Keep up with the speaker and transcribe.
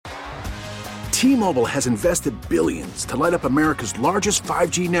T-Mobile has invested billions to light up America's largest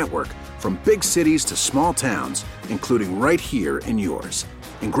 5G network, from big cities to small towns, including right here in yours.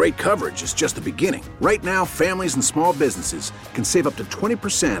 And great coverage is just the beginning. Right now, families and small businesses can save up to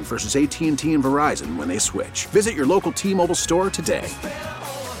 20% versus AT&T and Verizon when they switch. Visit your local T-Mobile store today.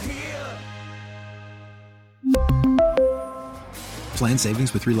 Plan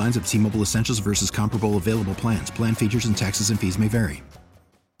savings with 3 lines of T-Mobile Essentials versus comparable available plans. Plan features and taxes and fees may vary.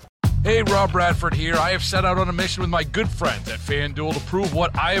 Hey, Rob Bradford here. I have set out on a mission with my good friends at FanDuel to prove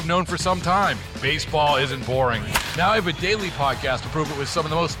what I have known for some time. Baseball isn't boring. Now I have a daily podcast to prove it with some of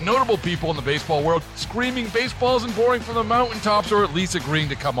the most notable people in the baseball world, screaming baseball isn't boring from the mountaintops, or at least agreeing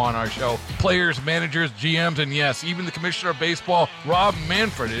to come on our show. Players, managers, GMs, and yes, even the commissioner of baseball, Rob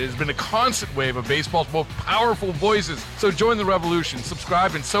Manfred. It has been a constant wave of baseball's most powerful voices. So join the revolution.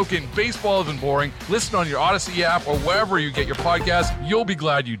 Subscribe and soak in Baseball Isn't Boring. Listen on your Odyssey app or wherever you get your podcast. You'll be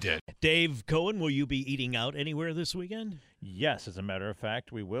glad you did. Dave Cohen, will you be eating out anywhere this weekend? Yes, as a matter of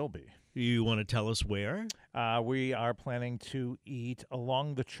fact, we will be. You want to tell us where? We are planning to eat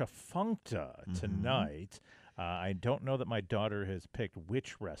along the Tchefuncte tonight. I don't know that my daughter has picked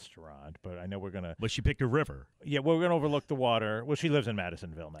which restaurant, but I know we're going to... But she picked a river. Yeah, we're going to overlook the water. Well, she lives in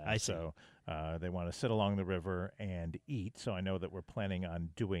Madisonville now. I see. So they want to sit along the river and eat, so I know that we're planning on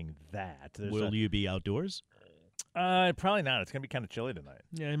doing that. Will you be outdoors? Probably not. It's going to be kind of chilly tonight.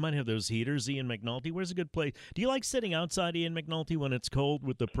 Yeah, I might have those heaters. Ian McNulty, where's a good place? Do you like sitting outside, Ian McNulty, when it's cold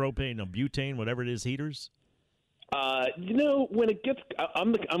with the propane or butane, whatever it is, heaters? When it gets,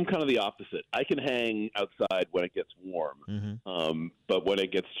 I'm kind of the opposite. I can hang outside when it gets warm, but when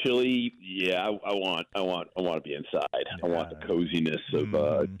it gets chilly, yeah, I want to be inside. Yeah. I want the coziness of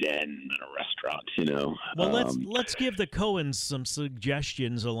a den and a restaurant. Well, let's give the Cohens some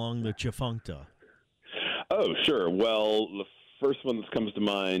suggestions along the Tchefuncte. Oh, sure. Well, the first one that comes to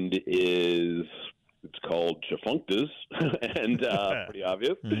mind is it's called Tchefuncte's, and pretty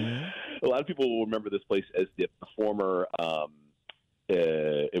obvious. A lot of people will remember this place as the former,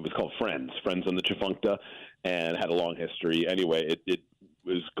 it was called Friends on the Tchefuncte, and had a long history. Anyway, it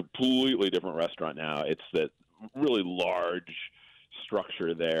was a completely different restaurant now. It's that really large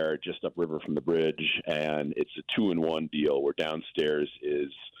structure there just upriver from the bridge, and it's a 2-in-1 deal where downstairs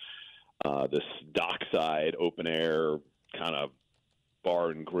is this dockside, open air kind of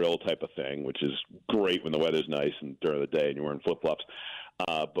bar and grill type of thing, which is great when the weather's nice and during the day and you're wearing flip-flops.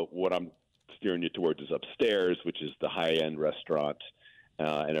 But what I'm steering you towards is upstairs, which is the high-end restaurant,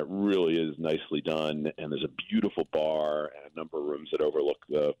 and it really is nicely done. And there's a beautiful bar and a number of rooms that overlook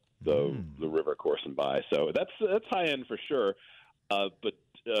the river coursing by. So that's high-end for sure. But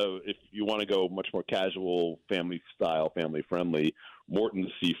if you want to go much more casual, family-style, family-friendly,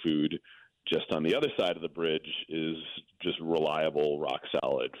 Morton's Seafood, just on the other side of the bridge, is just reliable rock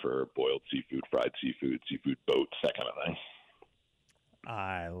solid for boiled seafood, fried seafood, seafood boats, that kind of thing.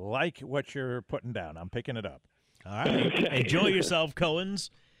 I like what you're putting down. I'm picking it up. All right. Okay. Enjoy yourself, Cohens.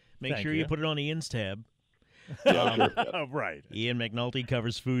 Make Thank sure you put it on Ian's tab. Right. Ian McNulty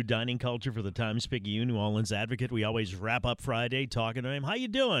covers food, dining culture for the Times-Picayune New Orleans Advocate. We always wrap up Friday talking to him. How you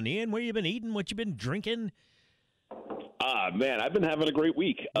doing, Ian? Where you been eating? What you been drinking? Man, I've been having a great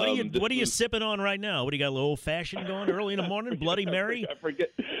week. What are you sipping on right now? What do you got, a little old-fashioned going early in the morning? Bloody Mary? I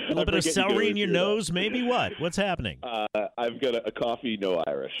forget. A little bit of celery in your nose, maybe? What? What's happening? I've got a coffee, no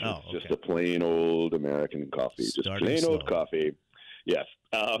Irish. Oh, it's just a plain old American coffee. Starting just plain slow. old coffee. Yes.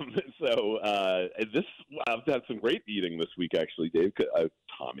 This I've had some great eating this week, actually, Dave,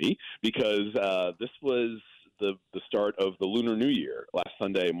 Tommy, because this was the start of the Lunar New Year. Last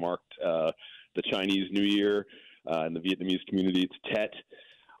Sunday marked the Chinese New Year. In the Vietnamese community, it's Tet.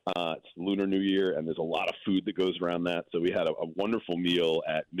 It's Lunar New Year, and there's a lot of food that goes around that. So we had a wonderful meal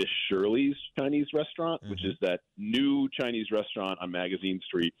at Miss Shirley's Chinese restaurant, which is that new Chinese restaurant on Magazine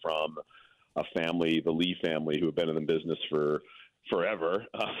Street from a family, the Lee family, who have been in the business for forever,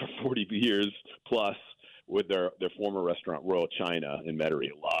 for 40 years plus, with their former restaurant, Royal China in Metairie.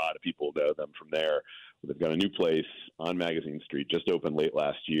 A lot of people know them from there. They've got a new place on Magazine Street, just opened late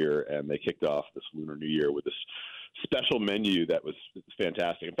last year, and they kicked off this Lunar New Year with this special menu that was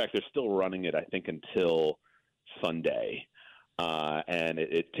fantastic. In fact, they're still running it, I think, until Sunday. And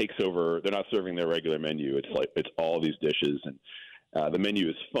it takes over. They're not serving their regular menu. It's all these dishes, and the menu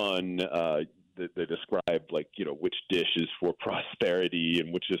is fun. They describe which dish is for prosperity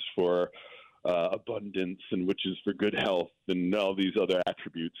and which is for abundance and which is for good health and all these other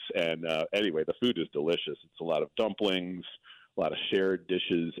attributes. And anyway, the food is delicious. It's a lot of dumplings, a lot of shared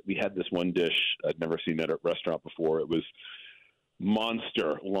dishes. We had this one dish I'd never seen at a restaurant before. It was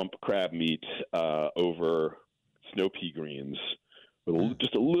monster lump crab meat over snow pea greens with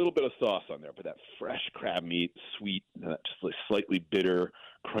just a little bit of sauce on there, but that fresh crab meat, sweet, just like slightly bitter,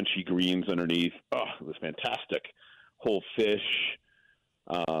 crunchy greens underneath. Oh, it was fantastic. Whole fish,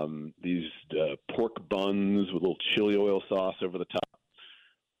 these pork buns with a little chili oil sauce over the top.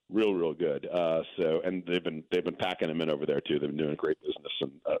 Real good. And they've been packing them in over there too. They've been doing a great business,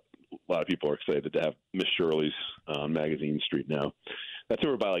 and a lot of people are excited to have Miss Shirley's on Magazine Street now. That's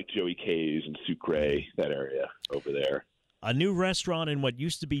over by like Joey K's and Sucre, that area over there. A new restaurant in what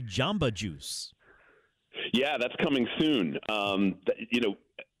used to be Jamba Juice. Yeah, that's coming soon.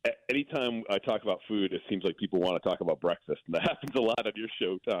 Anytime I talk about food, it seems like people want to talk about breakfast, and that happens a lot on your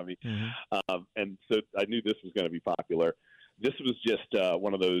show, Tommy. Mm-hmm. And so I knew this was going to be popular. This was just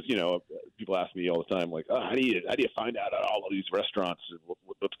one of those, people ask me all the time, like, how do you find out all of these restaurants,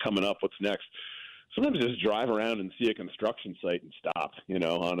 what's coming up, what's next? Sometimes just drive around and see a construction site and stop,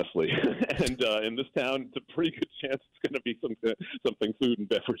 honestly. And in this town, it's a pretty good chance it's going to be something food and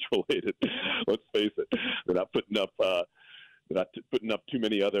beverage related. Let's face it. They're not putting up too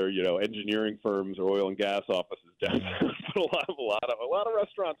many other, engineering firms or oil and gas offices down there. But a lot of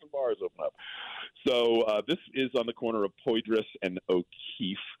restaurants and bars open up. So this is on the corner of Poydras and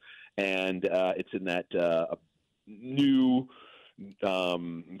O'Keefe, and it's in that new,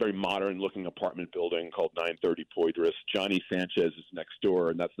 very modern-looking apartment building called 930 Poydras. Johnny Sanchez is next door,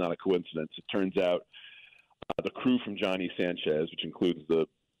 and that's not a coincidence. It turns out the crew from Johnny Sanchez, which includes the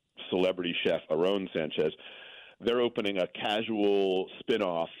celebrity chef Aaron Sanchez, they're opening a casual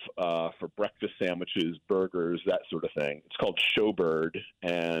spin-off for breakfast sandwiches, burgers, that sort of thing. It's called Showbird,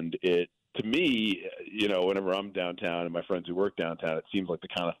 and to me, whenever I'm downtown and my friends who work downtown, it seems like the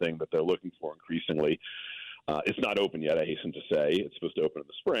kind of thing that they're looking for increasingly. It's not open yet, I hasten to say. It's supposed to open in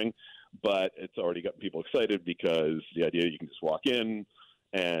the spring, but it's already gotten people excited because the idea you can just walk in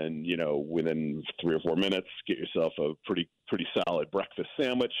and, within 3 or 4 minutes, get yourself a pretty solid breakfast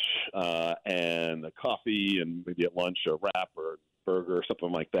sandwich and a coffee, and maybe at lunch a wrap or a burger or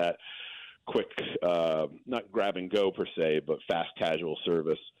something like that. Quick, not grab and go per se, but fast casual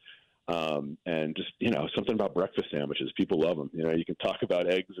service. And just, something about breakfast sandwiches. People love them. You can talk about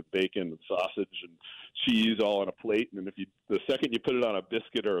eggs and bacon and sausage and cheese all on a plate. And the second you put it on a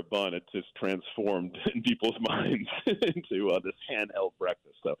biscuit or a bun, it's just transformed in people's minds into this handheld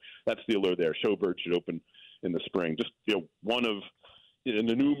breakfast. So that's the allure there. Showbird should open in the spring. Just, one of an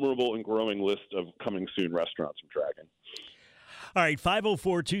innumerable and growing list of coming soon restaurants I'm tracking. All right,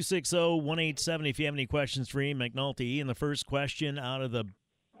 504-260-1870 if you have any questions for Ian McNulty. And the first question out of the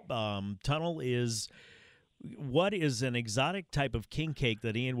tunnel is, what is an exotic type of king cake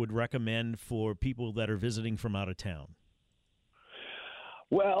that Ian would recommend for people that are visiting from out of town?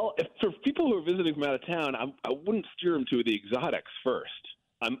 Well, for people who are visiting from out of town, I wouldn't steer them to the exotics first.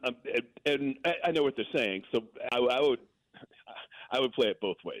 And I know what they're saying, so I would play it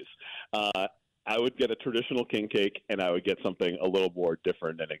both ways. I would get a traditional king cake, and I would get something a little more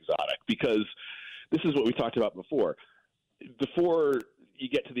different and exotic, because this is what we talked about before. Before you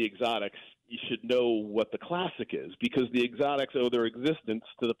get to the exotics, you should know what the classic is, because the exotics owe their existence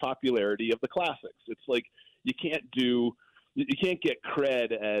to the popularity of the classics. It's like you can't get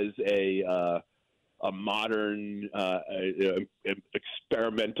cred as a modern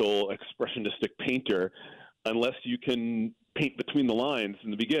experimental expressionistic painter unless you can paint between the lines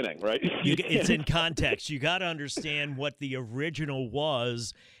in the beginning, right? It's in context. You got to understand what the original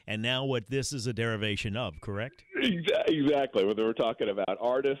was and now what this is a derivation of, correct? Exactly. Whether we're talking about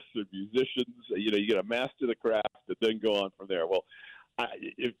artists or musicians, you got to master the craft and then go on from there. Well,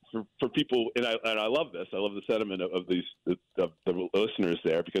 for people, and I love this. I love the sentiment of the listeners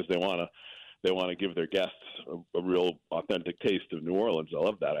there, because they want to give their guests a real authentic taste of New Orleans. I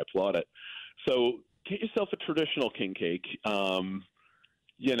love that. I applaud it. So get yourself a traditional king cake.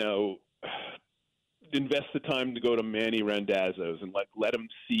 Invest the time to go to Manny Randazzo's and let them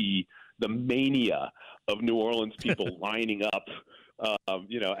see the mania of New Orleans people lining up,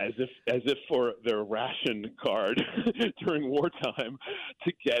 as if for their ration card during wartime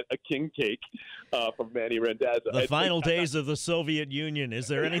to get a king cake from Manny Randazzo. The final days of the Soviet Union. Is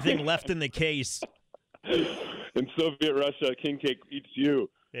there anything left in the case? In Soviet Russia, king cake eats you.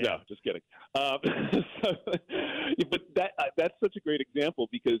 Yeah. No, just kidding. But that's such a great example,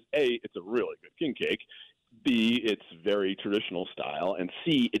 because A, it's a really good king cake. B, it's very traditional style. And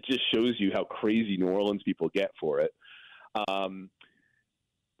C, it just shows you how crazy New Orleans people get for it.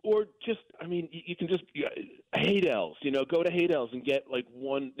 Or just, you can just Hadel's, go to Hadel's and get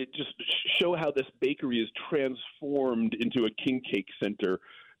one. It just show how this bakery is transformed into a king cake center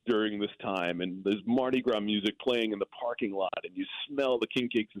during this time, and there's Mardi Gras music playing in the parking lot, and you smell the king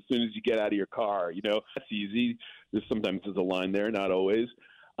cakes as soon as you get out of your car. That's easy. Sometimes there's a line there, not always.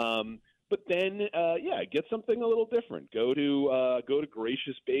 But then, get something a little different. Go to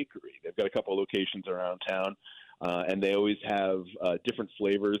Gracious Bakery. They've got a couple of locations around town, and they always have different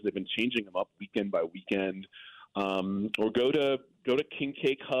flavors. They've been changing them up weekend by weekend. Or go to King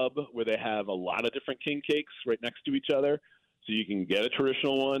Cake Hub, where they have a lot of different king cakes right next to each other, so you can get a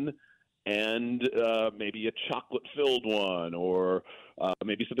traditional one and maybe a chocolate-filled one, or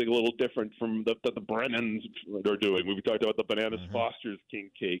maybe something a little different from the Brennans are doing. We talked about the Bananas Foster's king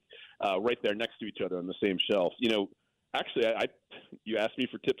cake right there next to each other on the same shelf. Actually, you ask me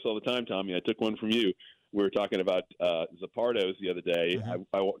for tips all the time, Tommy. I took one from you. We were talking about Zappardo's the other day.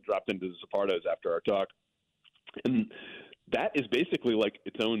 I dropped into Zappardo's after our talk. And that is basically like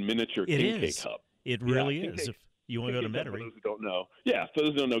its own miniature king cake hub. It really is. If you want to go to Metairie. For those who don't know. Yeah, for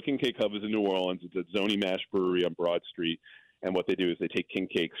those who don't know, King Cake Hub is in New Orleans. It's at Zony Mash Brewery on Broad Street. And what they do is they take king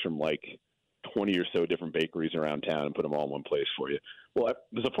cakes from like 20 or so different bakeries around town and put them all in one place for you. Well,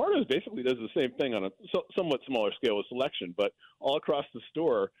 Zappardo's basically does the same thing on a somewhat smaller scale of selection, but all across the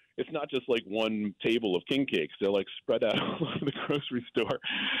store, it's not just like one table of king cakes. They're like spread out all over the grocery store,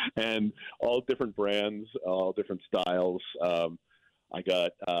 and all different brands, all different styles. I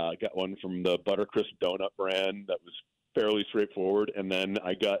got one from the Buttercrisp donut brand that was fairly straightforward, and then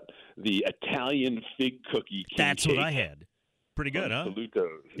I got the Italian fig cookie king That's cake. what I had. Pretty good, huh?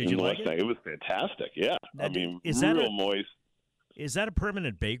 Saluto's. Did you like it? It was fantastic. Yeah, real moist. Is that a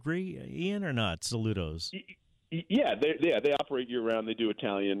permanent bakery, Ian, or not? Saluto's. Yeah, they operate year round. They do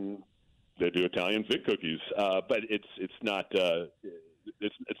Italian fig cookies, but it's not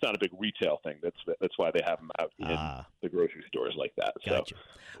it's not a big retail thing. That's why they have them out in the grocery stores like that. Gotcha. So,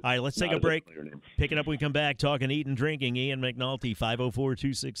 all right, let's take a break. Pick it up when we come back. Talking eating and drinking. Ian McNulty,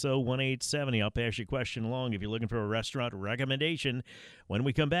 504-260-1870. I'll pass your question along if you're looking for a restaurant recommendation when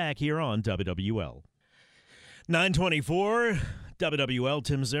we come back here on WWL. 924 WWL.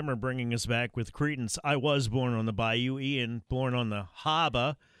 Tim Zimmer bringing us back with Credence. I was born on the Bayou. Ian born on the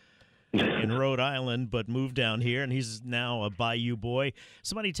Harbor in Rhode Island, but moved down here, and he's now a Bayou boy.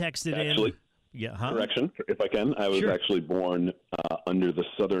 Somebody texted in. Yeah, correction, if I can. I was actually born under the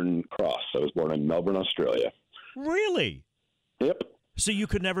Southern Cross. I was born in Melbourne, Australia. Really? Yep. So you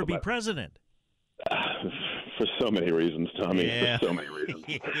could never be president? For so many reasons, Tommy. Yeah. For so many reasons.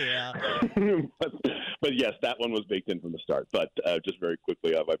 Yeah. But yes, that one was baked in from the start. But just very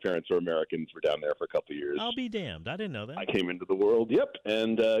quickly, my parents were Americans. Were down there for a couple of years. I'll be damned. I didn't know that. I came into the world. Yep,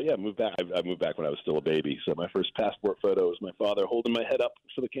 and moved back. I moved back when I was still a baby. So my first passport photo was my father holding my head up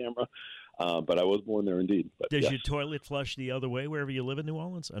for the camera. But I was born there indeed. But Does your toilet flush the other way wherever you live in New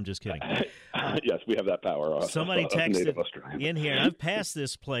Orleans? I'm just kidding. Yes, we have that power. Somebody texted in here. I've passed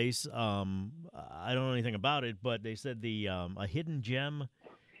this place. I don't know anything about it, but they said a hidden gem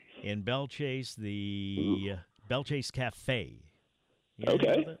in Belchase, the Belchase Cafe.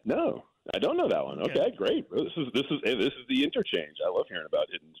 Okay. No, I don't know that one. Okay, great. This is the interchange. I love hearing about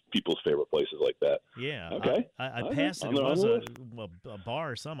hidden people's favorite places like that. Yeah. Okay. I passed it. It was a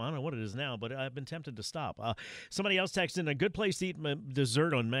bar or something. I don't know what it is now, but I've been tempted to stop. Somebody else texted in, a good place to eat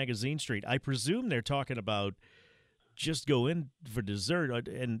dessert on Magazine Street. I presume they're talking about just go in for dessert,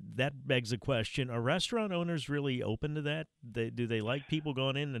 and that begs a question. Are restaurant owners really open to that? Do they like people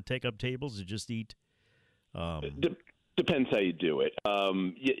going in and take up tables to just eat? Depends how you do it.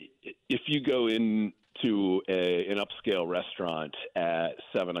 If you go into an upscale restaurant at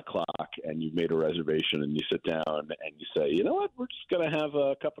 7 o'clock and you've made a reservation and you sit down and you say, you know what, we're just going to have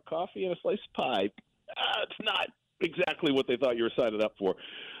a cup of coffee and a slice of pie, it's not exactly what they thought you were signing up for.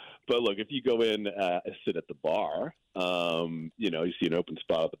 But look, if you go in and sit at the bar, you see an open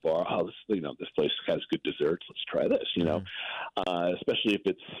spot at the bar. Oh, this place has good desserts. Let's try this. Especially if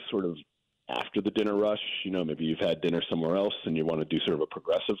it's sort of after the dinner rush. Maybe you've had dinner somewhere else and you want to do sort of a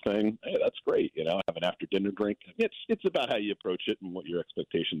progressive thing. Hey, that's great. Have an after dinner drink. It's about how you approach it and what your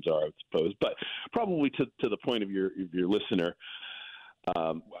expectations are, I suppose. But probably to the point of your listener.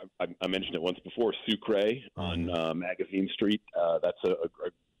 I mentioned it once before. Sucre on Magazine Street. That's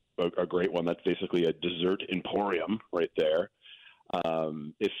a great one. That's basically a dessert emporium right there.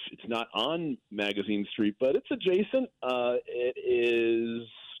 If it's not on Magazine Street, but it's adjacent, it is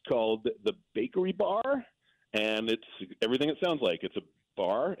called the Bakery Bar, and it's everything it sounds like. It's a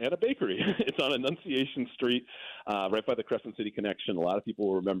bar and a bakery. It's on Annunciation Street, right by the Crescent City Connection. A lot of people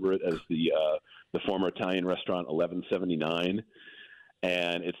will remember it as the former Italian restaurant 1179,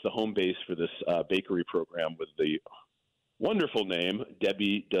 and it's the home base for this bakery program with the wonderful name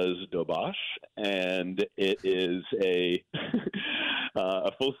Debbie Does Dobosh, and it is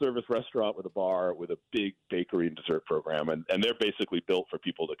a full-service restaurant with a bar with a big bakery and dessert program, and they're basically built for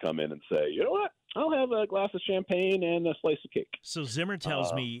people to come in and say, you know what, I'll have a glass of champagne and a slice of cake. So Zimmer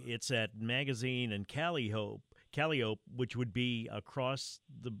tells me it's at Magazine and Calliope, which would be across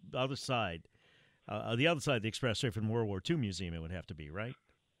the other side of the expressway from World War II Museum. It would have to be, right?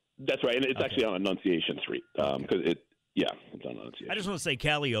 That's right, and it's actually on Annunciation Street because it's on Annunciation. I just want to say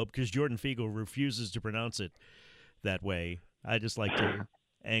Calliope because Jordan Fiegel refuses to pronounce it that way. I just like to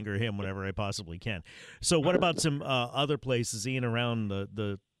anger him whenever I possibly can. So what about some other places, Ian, around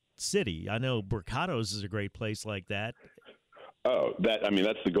the city? I know Bricato's is a great place like that. Oh, that's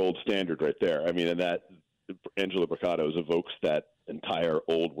the gold standard right there. I mean, and that Angelo Bricato's evokes that entire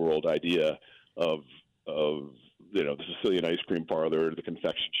old world idea of the Sicilian ice cream parlor, the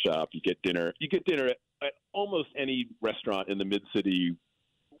confection shop. You get dinner at almost any restaurant in the mid-city.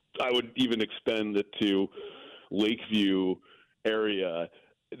 I would even expand it to Lakeview area.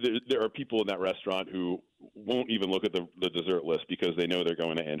 There are people in that restaurant who won't even look at the dessert list because they know they're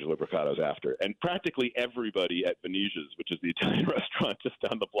going to Angelo Bricato's after. And practically everybody at Venetia's, which is the Italian restaurant just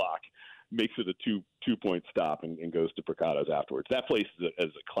down the block, makes it a two-point stop and goes to Bricato's afterwards. That place is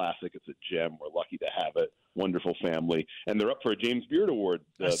a classic. It's a gem. We're lucky to have it. Wonderful family. And they're up for a James Beard Award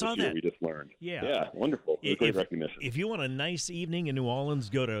this year, we just learned. Yeah, wonderful. Great recognition. If you want a nice evening in New Orleans,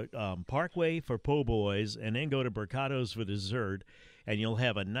 go to Parkway for po' boys and then go to Bricato's for dessert, and you'll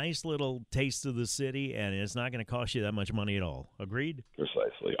have a nice little taste of the city, and it's not going to cost you that much money at all. Agreed?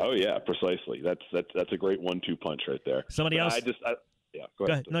 Precisely. Oh, yeah, precisely. That's a great 1-2 punch right there. Somebody else? Yeah, go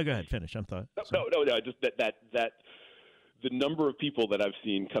ahead. No, go ahead. Finish. I'm thought. No. Just that the number of people that I've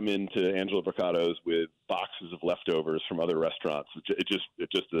seen come into Angelo Bricato's with boxes of leftovers from other restaurants, it just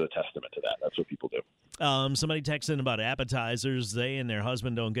is a testament to that. That's what people do. Somebody texted in about appetizers. They and their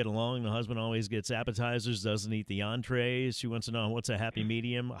husband don't get along. The husband always gets appetizers, doesn't eat the entrees. She wants to know what's a happy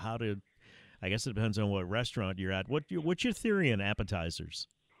medium. I guess it depends on what restaurant you're at. What's your theory on appetizers?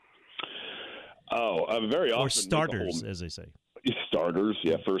 Oh, very often. Or starters, as they say. Starters,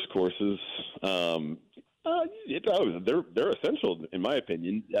 yeah, first courses. They're essential in my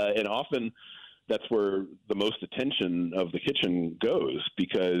opinion, and often that's where the most attention of the kitchen goes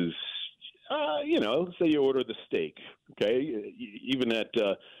because, say you order the steak, okay, even at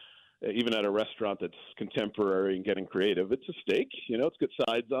a restaurant that's contemporary and getting creative, it's a steak. It's got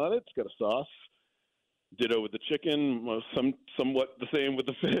sides on it, it's got a sauce. Ditto with the chicken, somewhat the same with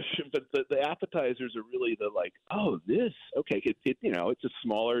the fish. But the appetizers are really it's a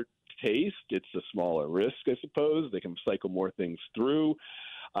smaller taste. It's a smaller risk, I suppose. They can cycle more things through.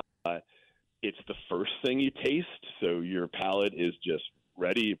 It's the first thing you taste, so your palate is just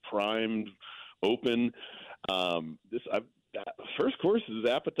ready, primed, open. First courses,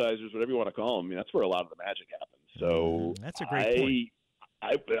 appetizers, whatever you want to call them, that's where a lot of the magic happens. So that's a great point.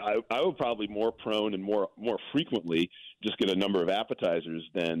 I would probably more prone and more frequently just get a number of appetizers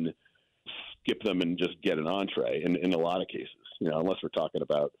than skip them and just get an entree in a lot of cases, unless we're talking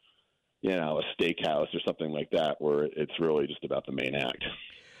about, a steakhouse or something like that where it's really just about the main act.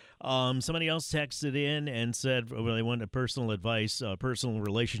 Somebody else texted in and said they wanted personal advice, personal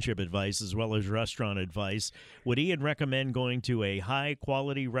relationship advice, as well as restaurant advice. Would Ian recommend going to a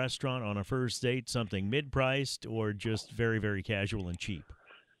high-quality restaurant on a first date, something mid-priced, or just very, very casual and cheap?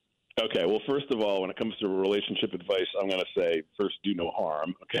 Okay, well, first of all, when it comes to relationship advice, I'm going to say first, do no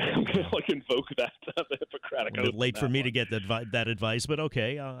harm. Okay, I'm going to invoke that the Hippocratic oath. A bit late for me to get that advice, but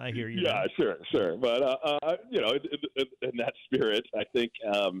okay, I hear you. Yeah, now. Sure. But in that spirit, I think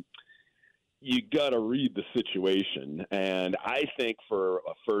you got to read the situation, and I think for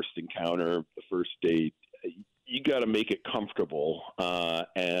a first encounter, the first date, you got to make it comfortable,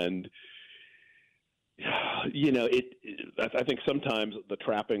 and. I think sometimes the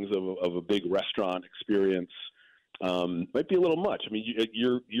trappings of a big restaurant experience might be a little much. I mean,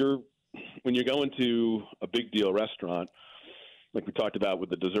 you're when you're going to a big deal restaurant, like we talked about with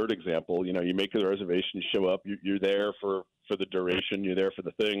the dessert example. You make the reservation, you show up, you're there for the duration, you're there for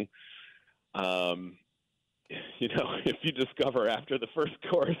the thing. If you discover after the first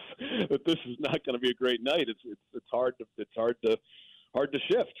course that this is not going to be a great night, it's hard to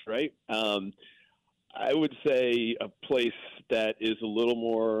shift, right? I would say a place that is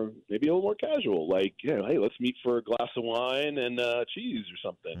maybe a little more casual, like, hey, let's meet for a glass of wine and cheese or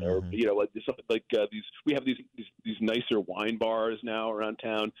something, or like something like these. We have these nicer wine bars now around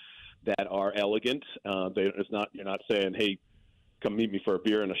town that are elegant. You're not saying, hey, come meet me for a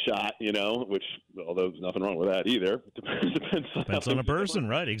beer and a shot, which, although there's nothing wrong with that either. It depends on a person,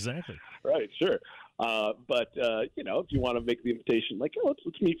 right? Exactly. Right, sure. But if you want to make the invitation, like,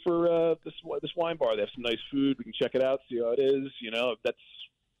 let's meet for this wine bar. They have some nice food. We can check it out, see how it is.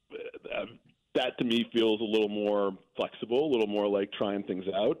 That to me feels a little more flexible, a little more like trying things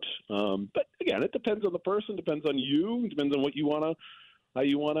out. But again, it depends on the person, depends on you, depends on what you want to. How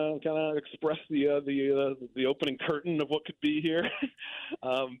you want to kind of express the opening curtain of what could be here.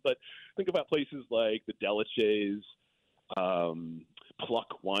 But think about places like the Delachaise,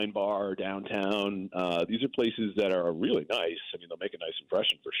 Pluck Wine Bar downtown. These are places that are really nice. I mean, they'll make a nice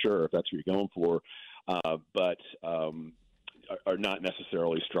impression for sure if that's what you're going for, but are not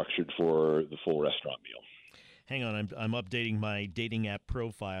necessarily structured for the full restaurant meal. Hang on, I'm updating my dating app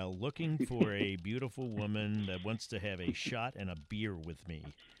profile, looking for a beautiful woman that wants to have a shot and a beer with me.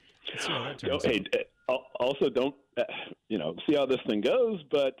 Let's see how that turns out. Also, don't see how this thing goes,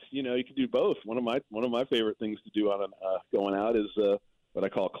 but you can do both. One of my favorite things to do on going out is what I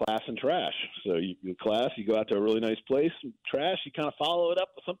call class and trash. So you class, you go out to a really nice place. Trash, you kind of follow it up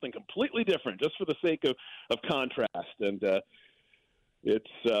with something completely different, just for the sake of contrast, and it's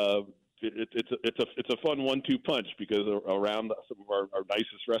a fun 1-2 punch, because around some of our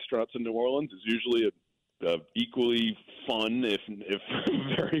nicest restaurants in New Orleans is usually a equally fun, if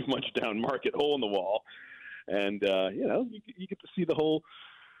very much down market, hole in the wall, and you get to see the whole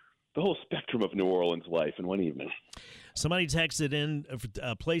spectrum of New Orleans life in one evening. Somebody texted in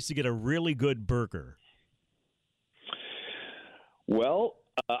a place to get a really good burger. Well,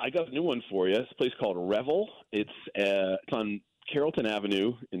 I got a new one for you. It's a place called Revel. It's on Carrollton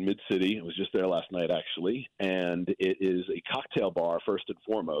Avenue in Mid-City. I was just there last night, actually, and it is a cocktail bar first and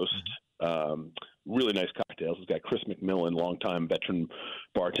foremost. Really nice cocktails. It's got Chris McMillan, longtime veteran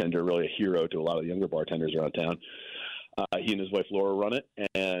bartender, really a hero to a lot of the younger bartenders around town. He and his wife Laura run it,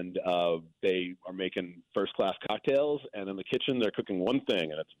 and they are making first-class cocktails, and in the kitchen they're cooking one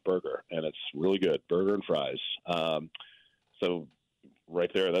thing, and it's burger, and it's really good, burger and fries. So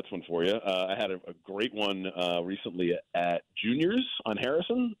right there, that's one for you. I had a great one recently at Junior's on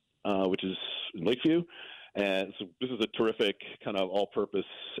Harrison, which is in Lakeview. And so this is a terrific kind of all-purpose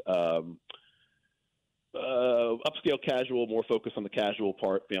upscale casual, more focused on the casual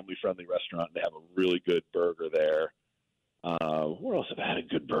part, family-friendly restaurant. They have a really good burger there. Where else have I had a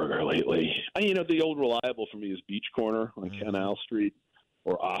good burger lately? The old reliable for me is Beach Corner on Canal Street,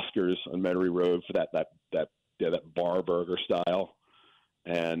 or Oscar's on Metairie Road for that bar burger style.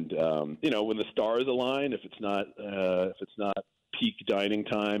 And when the stars align, if it's not peak dining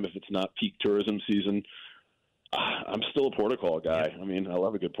time, if it's not peak tourism season, I'm still a Port-o-Call guy. Yep. I mean, I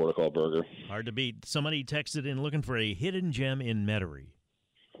love a good Port-o-Call burger. Hard to beat. Somebody texted in looking for a hidden gem in Metairie.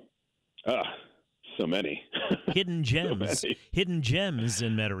 So many. Hidden gems. So many. Hidden gems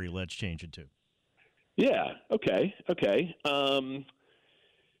in Metairie. Let's change it to. Yeah. Okay.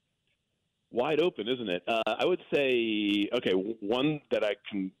 Wide open, isn't it? I would say, one that I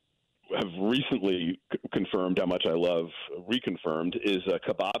have recently confirmed how much I love, reconfirmed, is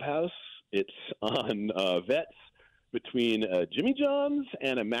Kebab House. It's on Vets between Jimmy John's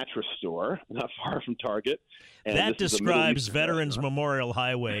and a mattress store, not far from Target. And that describes Veterans Memorial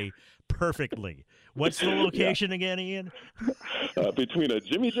Highway perfectly. What's the location again, Ian? Between a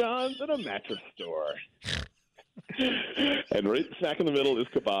Jimmy John's and a mattress store. And right smack in the middle is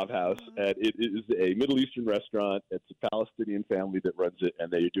Kebab House, and it is a Middle Eastern restaurant. It's a Palestinian family that runs it,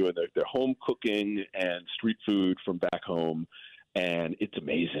 and they're doing their home cooking and street food from back home, and it's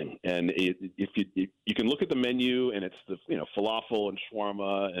amazing. And if you can look at the menu, and it's the falafel and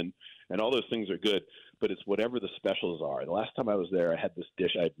shawarma and all those things are good, but it's whatever the specials are. The last time I was there, I had this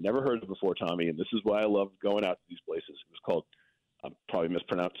dish I'd never heard of before, Tommy, and this is why I love going out to these places. It was called, I'm probably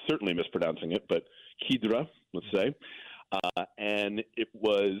certainly mispronouncing it, but Kidra, let's say. And it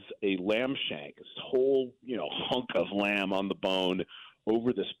was a lamb shank, this whole, hunk of lamb on the bone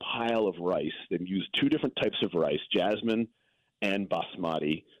over this pile of rice. They used two different types of rice, jasmine and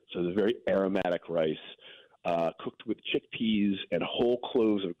basmati. So the very aromatic rice, cooked with chickpeas and whole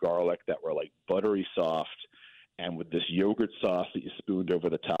cloves of garlic that were like buttery soft, and with this yogurt sauce that you spooned over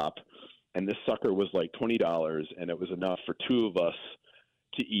the top. And this sucker was like $20, and it was enough for two of us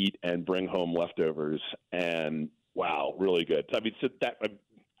to eat and bring home leftovers. And wow, really good. I mean, so that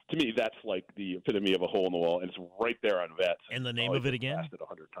to me, that's like the epitome of a hole in the wall, and it's right there on Vets. And the name of it again? Asked it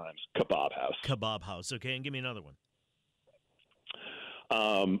 100 times. Kebab House. Kebab House. Okay, and give me another one.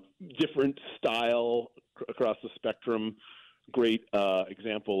 Different style across the spectrum. Great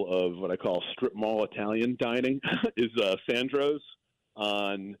example of what I call strip mall Italian dining is Sandro's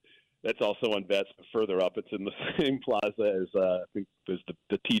on That's also on Vets. Further up, it's in the same plaza as I think there's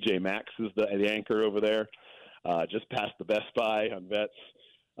the TJ Maxx is the anchor over there, just past the Best Buy on Vets,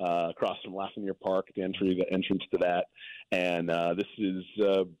 across from Lafayette Park, the entrance to that. And this is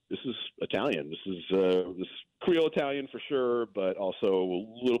Italian. This is Creole Italian for sure, but also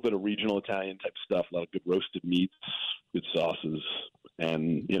a little bit of regional Italian type stuff. A lot of good roasted meats, good sauces,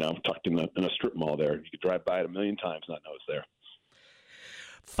 and tucked in a strip mall there. You could drive by it a million times, not know it's there.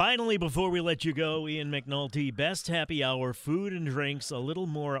 Finally, before we let you go, Ian McNulty, best happy hour, food and drinks, a little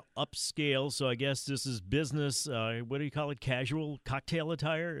more upscale. So I guess this is business, what do you call it, casual cocktail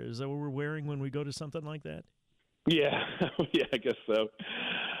attire? Is that what we're wearing when we go to something like that? Yeah, yeah, I guess so.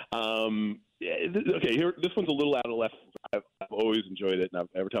 Okay, here, this one's a little out of left. I've always enjoyed it, and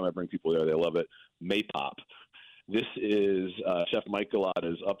every time I bring people there, they love it. Maypop. This is Chef Mike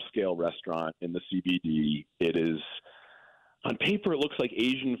Galata's upscale restaurant in the CBD. It is... On paper, it looks like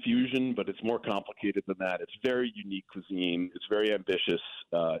Asian fusion, but it's more complicated than that. It's very unique cuisine. It's very ambitious.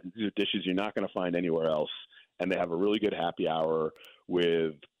 These are dishes you're not going to find anywhere else. And they have a really good happy hour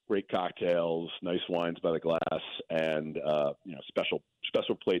with great cocktails, nice wines by the glass, and special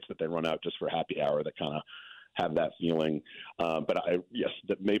plates that they run out just for happy hour that kind of have that feeling. But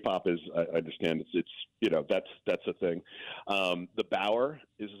the Maypop is, I understand it's that's a thing. The Bower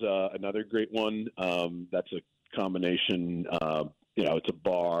is another great one. That's a combination, it's a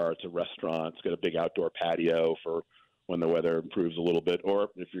bar, it's a restaurant, it's got a big outdoor patio for when the weather improves a little bit, or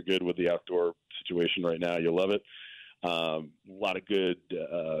if you're good with the outdoor situation right now, you'll love it. A lot of good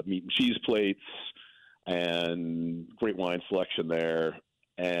meat and cheese plates and great wine selection there.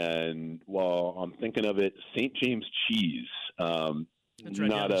 And while I'm thinking of it, St. James Cheese. That's right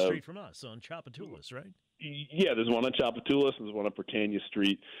down the street from us on Tchoupitoulas, right? Yeah, there's one on Tchoupitoulas, there's one on Britannia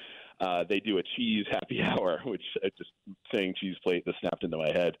Street. They do a cheese happy hour, which just saying cheese plate just snapped into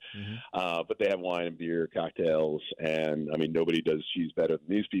my head. Mm-hmm. But they have wine and beer, cocktails, and nobody does cheese better than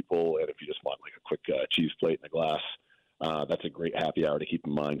these people. And if you just want like a quick cheese plate in a glass, that's a great happy hour to keep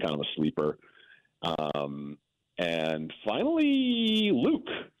in mind, kind of a sleeper. And finally, Luke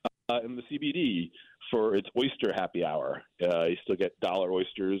in the CBD for its oyster happy hour. You still get dollar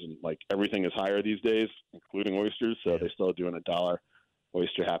oysters, and like everything is higher these days, including oysters. So they're still doing $1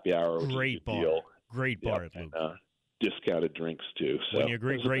 oyster happy hour, which great is a bar. deal. Great bar at Luke. And, discounted drinks too. So when you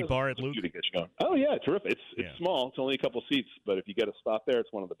agree, great bar at Luke. Oh yeah, terrific. It's small. It's only a couple seats, but if you get a spot there,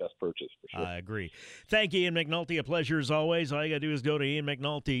 it's one of the best purchases for sure. I agree. Thank you, Ian McNulty. A pleasure as always. All you got to do is go to Ian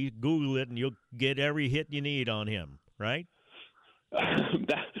McNulty, Google it, and you'll get every hit you need on him. Right?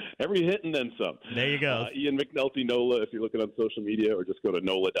 Every hit and then some. There you go. Ian McNulty NOLA, if you're looking on social media, or just go to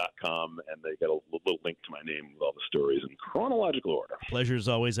NOLA.com, and they got a little link to my name with all the stories in chronological order. Pleasure as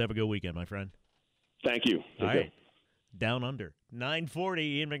always. Have a good weekend, my friend. Thank you. All right. Down under. 9:40,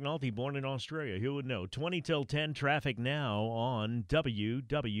 Ian McNulty, born in Australia. Who would know? 20 till 10, traffic now on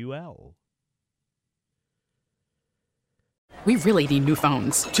WWL. We really need new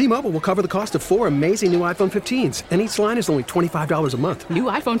phones. T-Mobile will cover the cost of 4 amazing new iPhone 15s, and each line is only $25 a month. New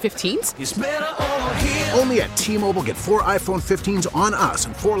iPhone 15s? It's better over here. Only at T-Mobile, get 4 iPhone 15s on us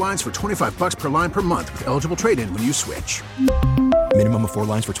and 4 lines for $25 per line per month with eligible trade-in when you switch. Minimum of 4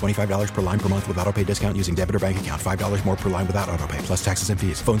 lines for $25 per line per month with autopay discount using debit or bank account. $5 more per line without autopay, plus taxes and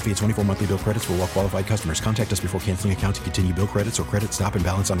fees. Phone fee at 24 monthly bill credits for well-qualified customers. Contact us before canceling account to continue bill credits or credit stop and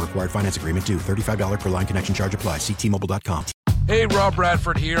balance on required finance agreement due. $35 per line connection charge applies. See T-Mobile.com. Hey, Rob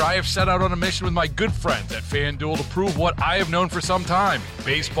Bradford here. I have set out on a mission with my good friends at FanDuel to prove what I have known for some time.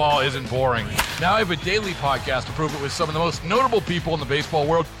 Baseball isn't boring. Now I have a daily podcast to prove it with some of the most notable people in the baseball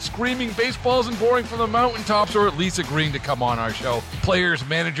world, screaming baseball isn't boring from the mountaintops, or at least agreeing to come on our show. Players,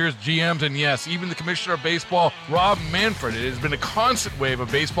 managers, GMs, and yes, even the commissioner of baseball, Rob Manfred. It has been a constant wave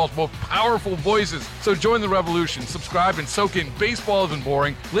of baseball's most powerful voices. So join the revolution. Subscribe and soak in Baseball Isn't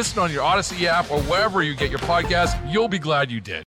Boring. Listen on your Odyssey app or wherever you get your podcasts. You'll be glad you did.